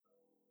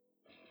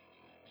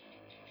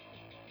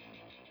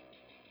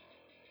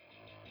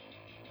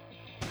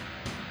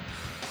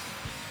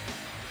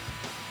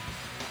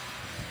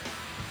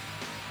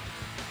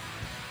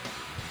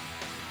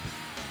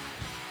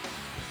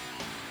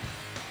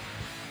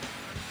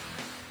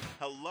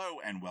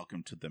Hello and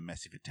welcome to the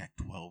Massive Attack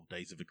 12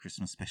 Days of a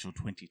Christmas Special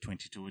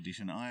 2022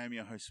 edition. I am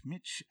your host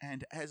Mitch,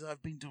 and as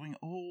I've been doing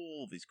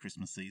all this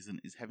Christmas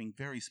season is having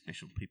very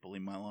special people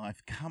in my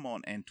life come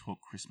on and talk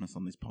Christmas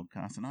on this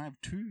podcast, and I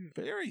have two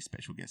very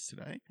special guests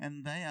today,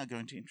 and they are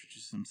going to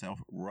introduce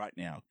themselves right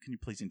now. Can you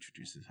please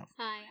introduce yourself?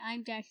 Hi,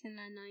 I'm Jackson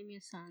and I'm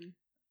your son.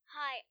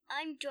 Hi,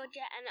 I'm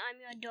Georgia and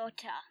I'm your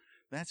daughter.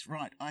 That's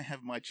right, I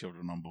have my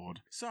children on board.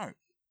 So,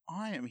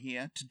 I am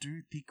here to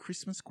do the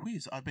Christmas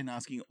quiz. I've been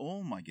asking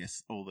all my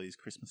guests all these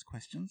Christmas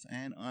questions,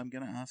 and I'm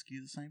going to ask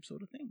you the same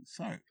sort of thing.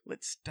 So,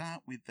 let's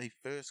start with the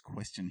first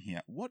question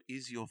here. What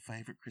is your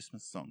favourite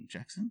Christmas song,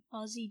 Jackson?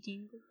 Aussie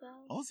Jingle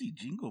Bells. Aussie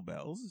Jingle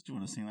Bells? Do you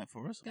want to sing that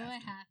for us? Do I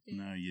have to?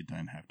 No, you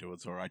don't have to.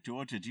 It's all right.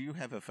 Georgia, do you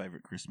have a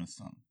favourite Christmas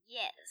song?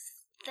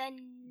 Yes, the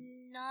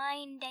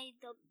 9 Days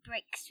of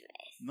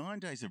Brixmas. 9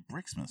 Days of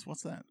Brixmas?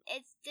 What's that?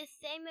 It's the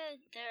same as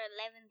the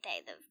 11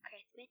 Days of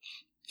Christmas,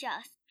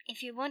 just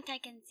if you want I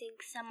can sing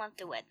some of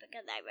the words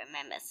because I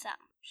remember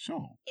some.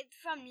 Sure. It's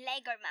from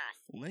Lego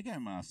Masters. Lego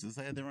Masters,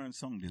 they had their own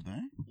song, did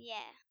they?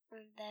 Yeah.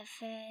 On the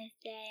first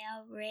day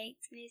of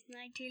Christmas,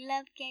 my true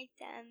love gave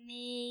to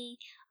me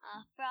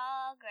a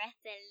frog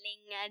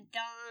wrestling a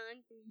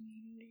donkey.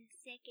 The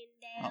second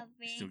day of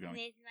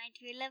Christmas, my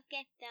true love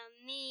gave to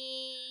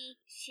me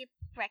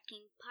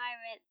shipwrecking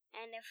pirate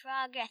and a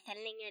frog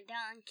wrestling a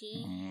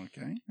donkey.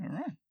 Okay, all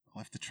right.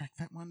 I'll have to track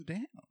that one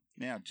down.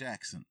 Now,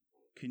 Jackson,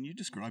 can you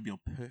describe your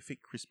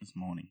perfect Christmas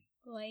morning?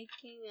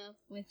 Waking up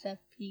with a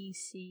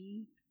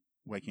PC.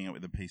 Waking up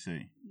with a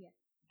PC? Yeah.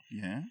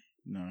 Yeah?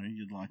 No,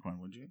 you'd like one,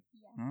 would you?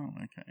 Yeah. Oh,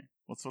 okay.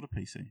 What sort of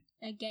PC?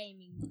 A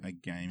gaming one. A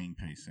gaming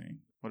PC.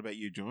 What about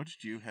you, George?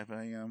 Do you have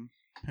a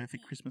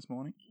perfect Christmas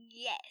morning?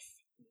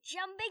 Yes.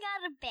 Jumping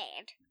out of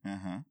bed.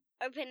 Uh-huh.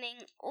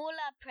 Opening all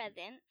our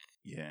presents.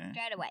 Yeah.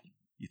 Straight away.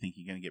 You think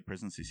you're going to get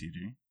presents this year, do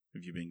you?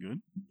 Have you been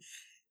good?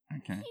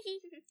 Okay.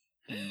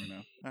 Fair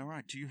enough. All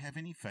right. Do you have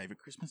any favourite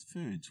Christmas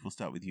foods? We'll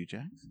start with you,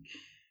 Jax.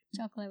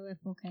 Chocolate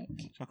ripple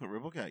cake. Chocolate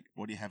ripple cake.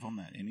 What do you have on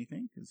that?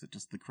 Anything? Is it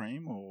just the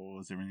cream, or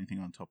is there anything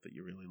on top that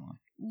you really like?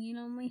 We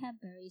normally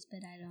have berries, but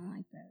I don't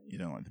like berries. You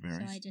don't like the berries?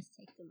 So I just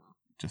take them off.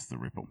 Just the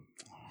ripple.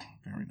 Oh,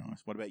 very nice.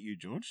 What about you,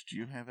 George? Do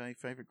you have a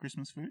favourite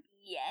Christmas food?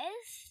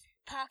 Yes.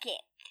 Pocket.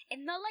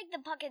 It's not like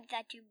the pockets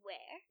that you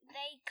wear.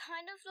 They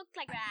kind of look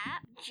like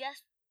wrap,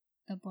 just...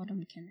 The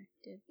bottom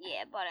connected.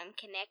 Yeah, bottom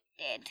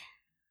connected.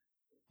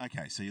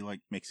 Okay, so you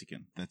like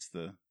Mexican. That's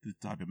the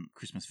type of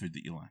Christmas food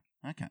that you like.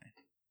 Okay.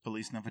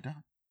 Feliz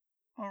Navidad.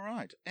 All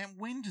right. And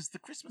when does the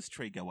Christmas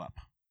tree go up?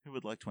 Who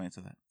would like to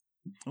answer that?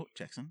 Oh,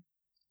 Jackson.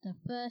 The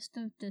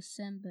 1st of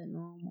December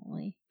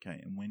normally.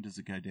 Okay, and when does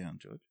it go down,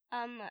 George?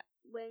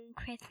 When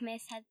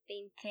Christmas has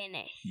been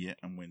finished. Yeah,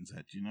 and when's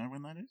that? Do you know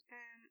when that is?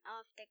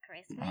 After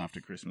Christmas.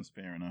 After Christmas,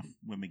 fair enough.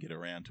 When we get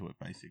around to it,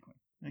 basically.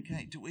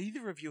 Okay, do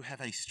either of you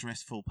have a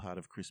stressful part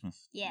of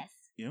Christmas? Yes.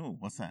 Ew,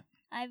 what's that?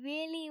 I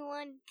really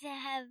want to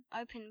have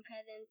open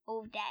presents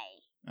all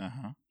day.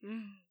 Uh-huh.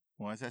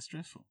 Why is that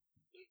stressful?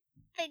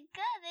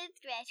 Because it's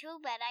stressful,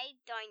 but I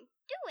don't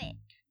do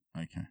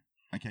it.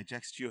 Okay,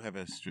 Jax, do you have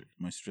a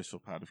most stressful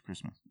part of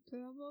Christmas?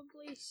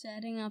 Probably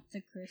setting up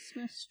the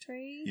Christmas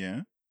tree.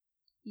 Yeah?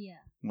 Yeah.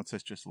 What's so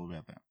stressful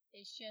about that?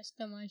 It's just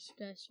the most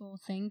stressful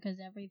thing because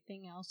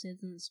everything else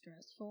isn't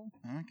stressful.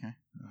 Okay.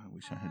 I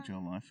wish I had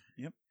your life.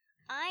 Yep.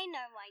 I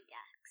know why,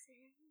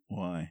 Jackson.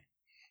 Why?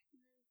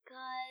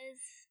 Because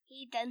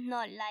he does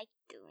not like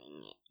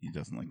doing it. He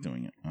doesn't like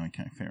doing it.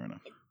 Okay, fair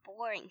enough. It's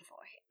boring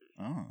for him.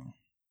 Oh.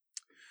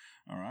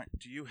 All right.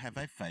 Do you have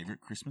a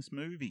favourite Christmas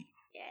movie?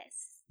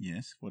 Yes.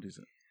 Yes. What is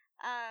it?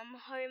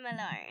 Home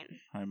Alone.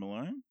 Home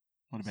Alone?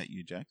 What about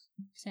you, Jax?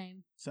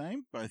 Same.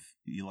 Same? Both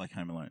you like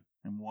Home Alone.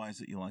 And why is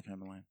it you like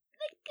Home Alone?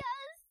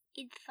 Because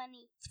it's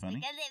funny. It's funny?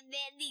 Because it's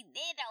very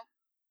little.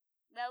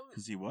 Well,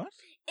 because he what?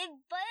 It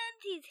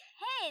burns his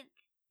head.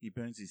 He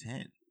burns his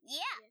head?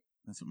 Yeah.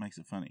 That's what makes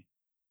it funny.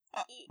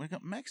 Oh, we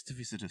got Max to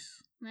visit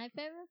us. My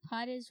favourite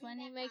part is when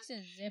he makes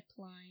a zip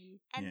line.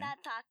 And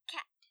that's our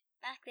cat.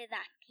 Max is our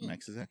cat.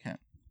 Max is our cat.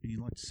 Would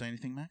you like to say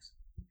anything, Max?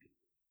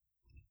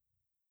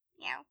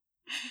 No.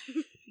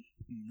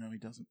 No, he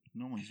doesn't.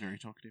 Normally he's very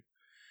talkative.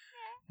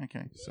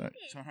 Okay, so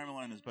Home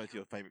Alone is both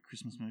your favourite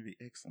Christmas movie.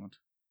 Excellent.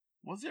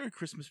 Was there a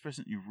Christmas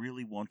present you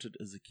really wanted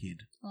as a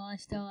kid? Well, I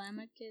still am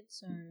a kid,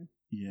 so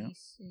yeah.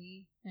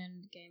 PC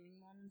and gaming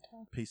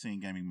monitor. PC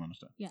and gaming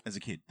monitor? Yeah. As a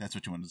kid? That's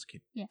what you wanted as a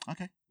kid? Yeah.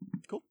 Okay,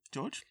 cool.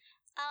 George?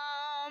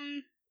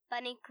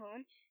 Bunny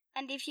corn.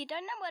 And if you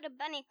don't know what a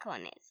bunny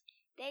corn is,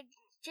 they're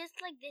just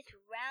like this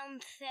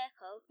round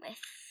circle with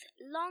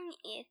long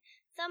ears.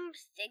 Some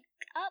stick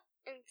up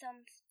and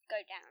some go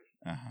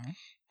down. Uh-huh.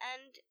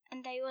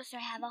 And they also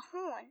have a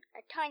horn,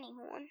 a tiny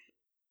horn.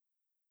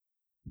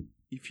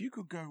 If you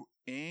could go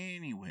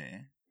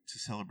anywhere to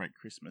celebrate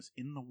Christmas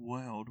in the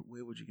world,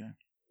 where would you go?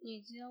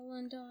 New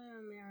Zealand or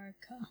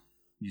America?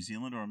 New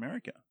Zealand or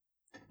America?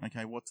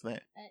 Okay, what's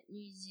that? At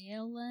New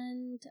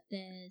Zealand,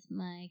 there's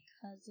my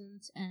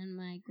cousins and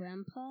my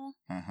grandpa.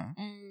 Uh-huh.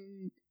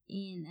 And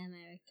in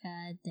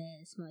America,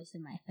 there's most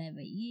of my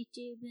favourite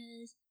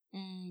YouTubers.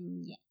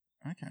 And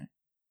yeah. Okay.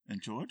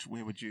 And George,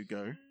 where would you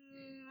go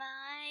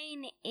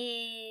Mine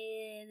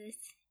is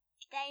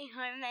stay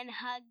home and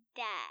hug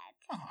Dad.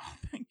 Oh,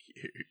 thank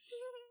you.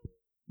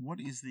 What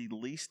is the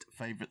least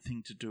favourite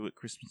thing to do at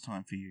Christmas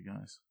time for you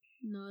guys?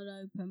 Not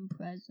open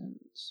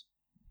presents.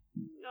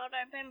 Not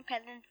open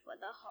presents for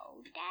the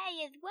whole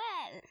day as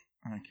well.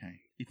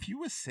 Okay. If you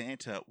were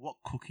Santa, what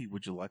cookie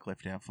would you like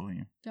left out for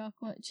you?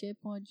 Chocolate chip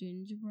or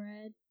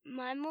gingerbread?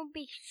 Mine will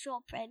be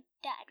shortbread.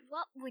 Dad,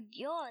 what would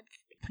yours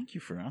be? Thank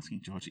you for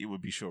asking, George. It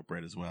would be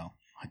shortbread as well.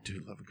 I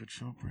do love a good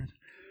shortbread.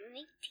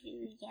 Me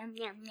too. Yum,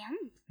 yum,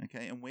 yum.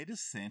 Okay, and where does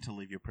Santa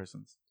leave your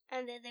presents?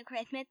 Under the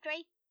Christmas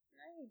tree?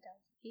 No, he doesn't.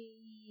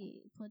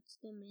 He puts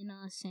them in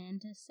our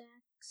Santa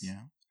sacks.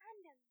 Yeah.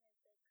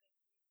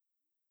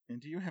 And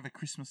do you have a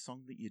Christmas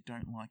song that you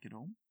don't like at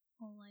all?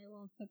 All I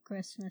want for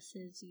Christmas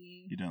is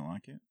you. You don't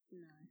like it?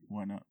 No.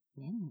 Why not?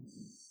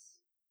 It's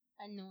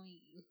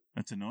annoying.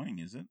 That's annoying,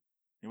 is it?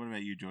 Yeah, what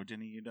about you, George?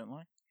 Any you don't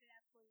like?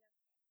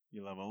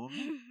 You love all of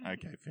them?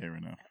 Okay, fair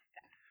enough.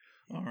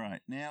 All right.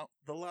 Now,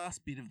 the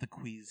last bit of the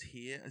quiz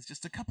here is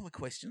just a couple of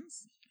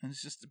questions. And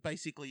it's just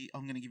basically,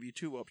 I'm going to give you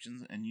two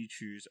options and you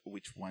choose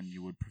which one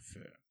you would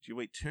prefer. Do you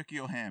eat turkey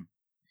or ham?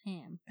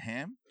 Ham.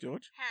 Ham,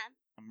 George?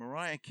 Ham.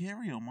 Mariah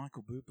Carey or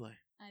Michael Bublé?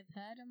 I've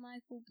heard of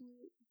Michael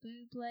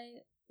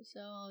Bublé, so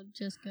I'll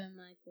just go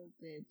Michael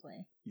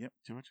Bublé. Yep,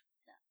 George?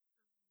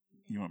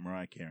 You want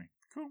Mariah Carey?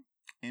 Cool.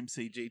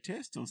 MCG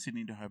test or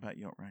Sydney to Hobart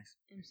yacht race?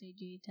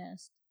 MCG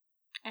test.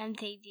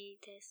 MCG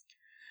test.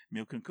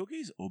 Milk and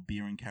cookies or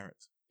beer and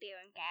carrots? Beer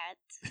and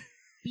carrots.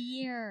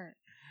 Beer.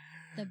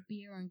 The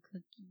beer and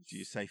cookies. Do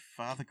you say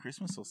Father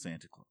Christmas or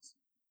Santa Claus?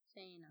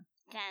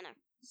 Santa.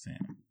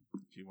 Santa.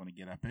 Do you want to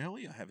get up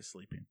early or have a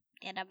sleep in?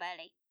 Get up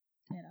early.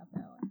 Get up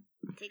early.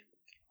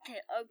 To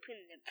open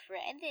the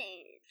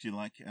presents. Do you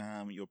like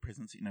your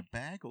presents in a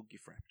bag or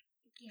gift wrapped?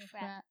 Gift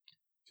wrap.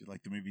 Do you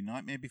like the movie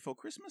Nightmare Before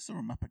Christmas or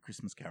A Muppet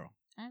Christmas Carol?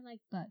 I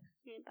like both.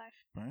 Yeah,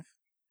 both. Both?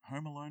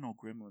 Home Alone or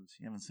Gremlins?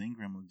 You haven't seen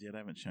Gremlins yet. I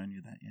haven't shown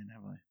you that yet,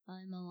 have I?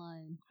 I'm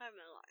alone. Home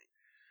Alone.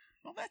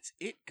 Well, that's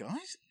it,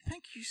 guys.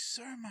 Thank you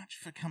so much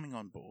for coming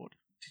on board.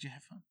 Did you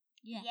have fun?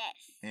 Yeah.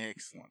 Yes.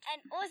 Excellent.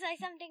 And also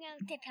something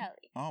else to tell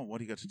you. Oh, what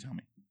do you got to tell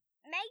me?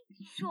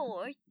 Make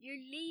sure you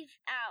leave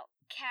out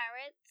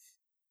carrots,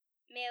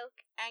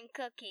 milk, and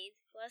cookies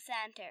for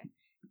Santa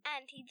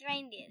and his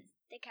reindeers.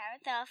 The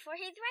carrots are for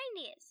his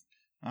reindeers.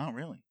 Oh,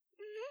 really?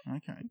 Mm-hmm.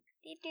 Okay.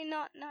 They do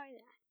not know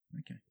that.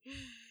 Okay.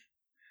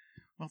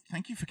 Well,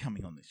 thank you for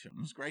coming on this show. It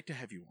was great to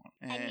have you on.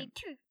 And me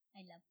too. I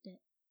loved it.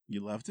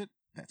 You loved it?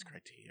 That's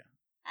great to hear.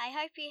 I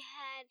hope you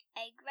had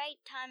a great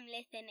time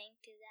listening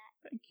to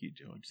that. Thank you,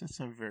 George. That's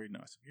so very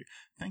nice of you.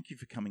 Thank you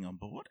for coming on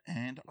board,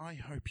 and I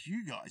hope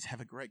you guys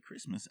have a great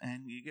Christmas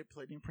and you get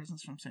plenty of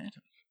presents from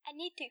Santa.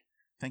 And you too.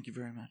 Thank you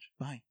very much.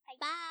 Bye.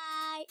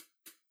 Bye.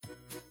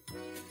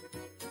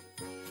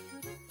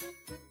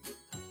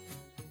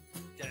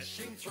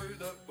 Dashing through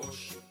the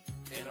bush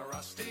in a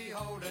rusty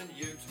Holden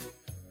ute,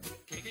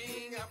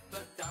 kicking up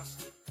the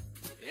dust,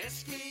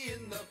 Esky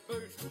in the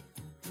boot,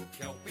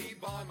 Kelpie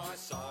by my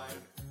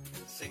side,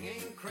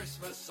 singing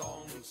Christmas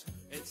songs.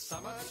 It's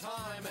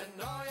summertime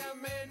and I am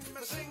in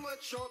my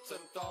singlet, shorts and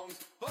thongs.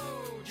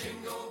 Oh,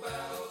 jingle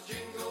bells,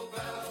 jingle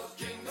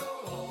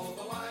all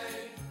the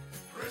way.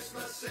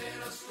 Christmas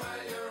in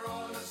Australia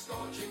on a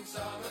scorching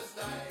summer's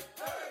day.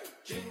 Hey!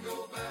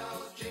 Jingle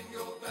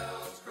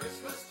bells,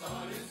 Christmas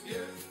time is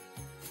beaut.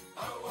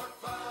 Oh, what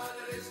fun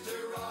it is to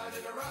ride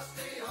in a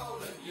rusty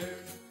Holden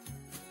ute.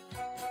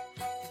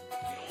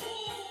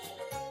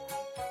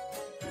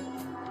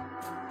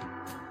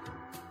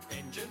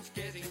 Engine's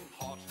getting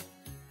hot,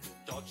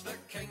 dodge the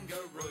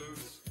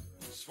kangaroos.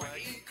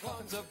 Swaggy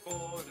climbs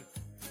aboard,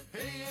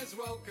 he is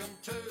welcome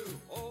too.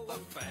 All the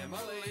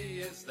family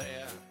is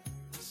there,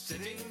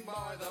 sitting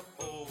by the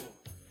pool.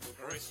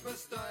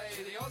 Christmas Day,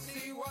 the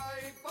Aussie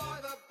way, by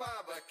the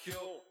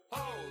barbecue.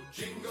 Oh,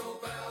 jingle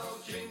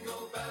bells,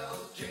 jingle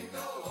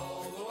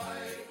all the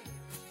way.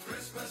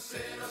 Christmas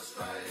in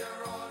Australia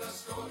on a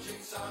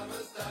scorching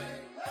summer's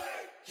day.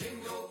 Hey!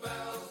 Jingle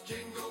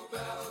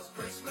bells,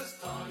 Christmas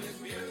time is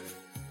mute.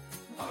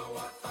 Oh,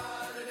 what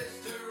fun it is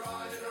to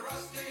ride in a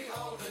rusty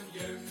Holden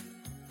ute.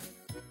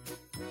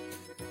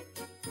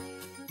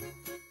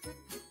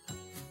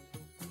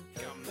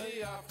 Come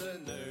the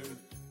afternoon,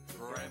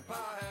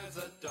 Grandpa has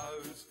a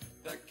doze.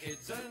 The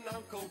kids and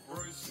Uncle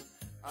Bruce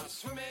are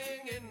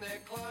swimming in their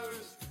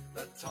clothes.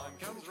 The time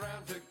comes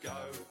round to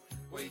go.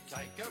 We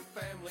take a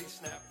family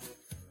snap,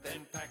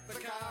 then pack the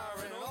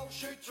car and all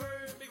shoot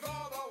through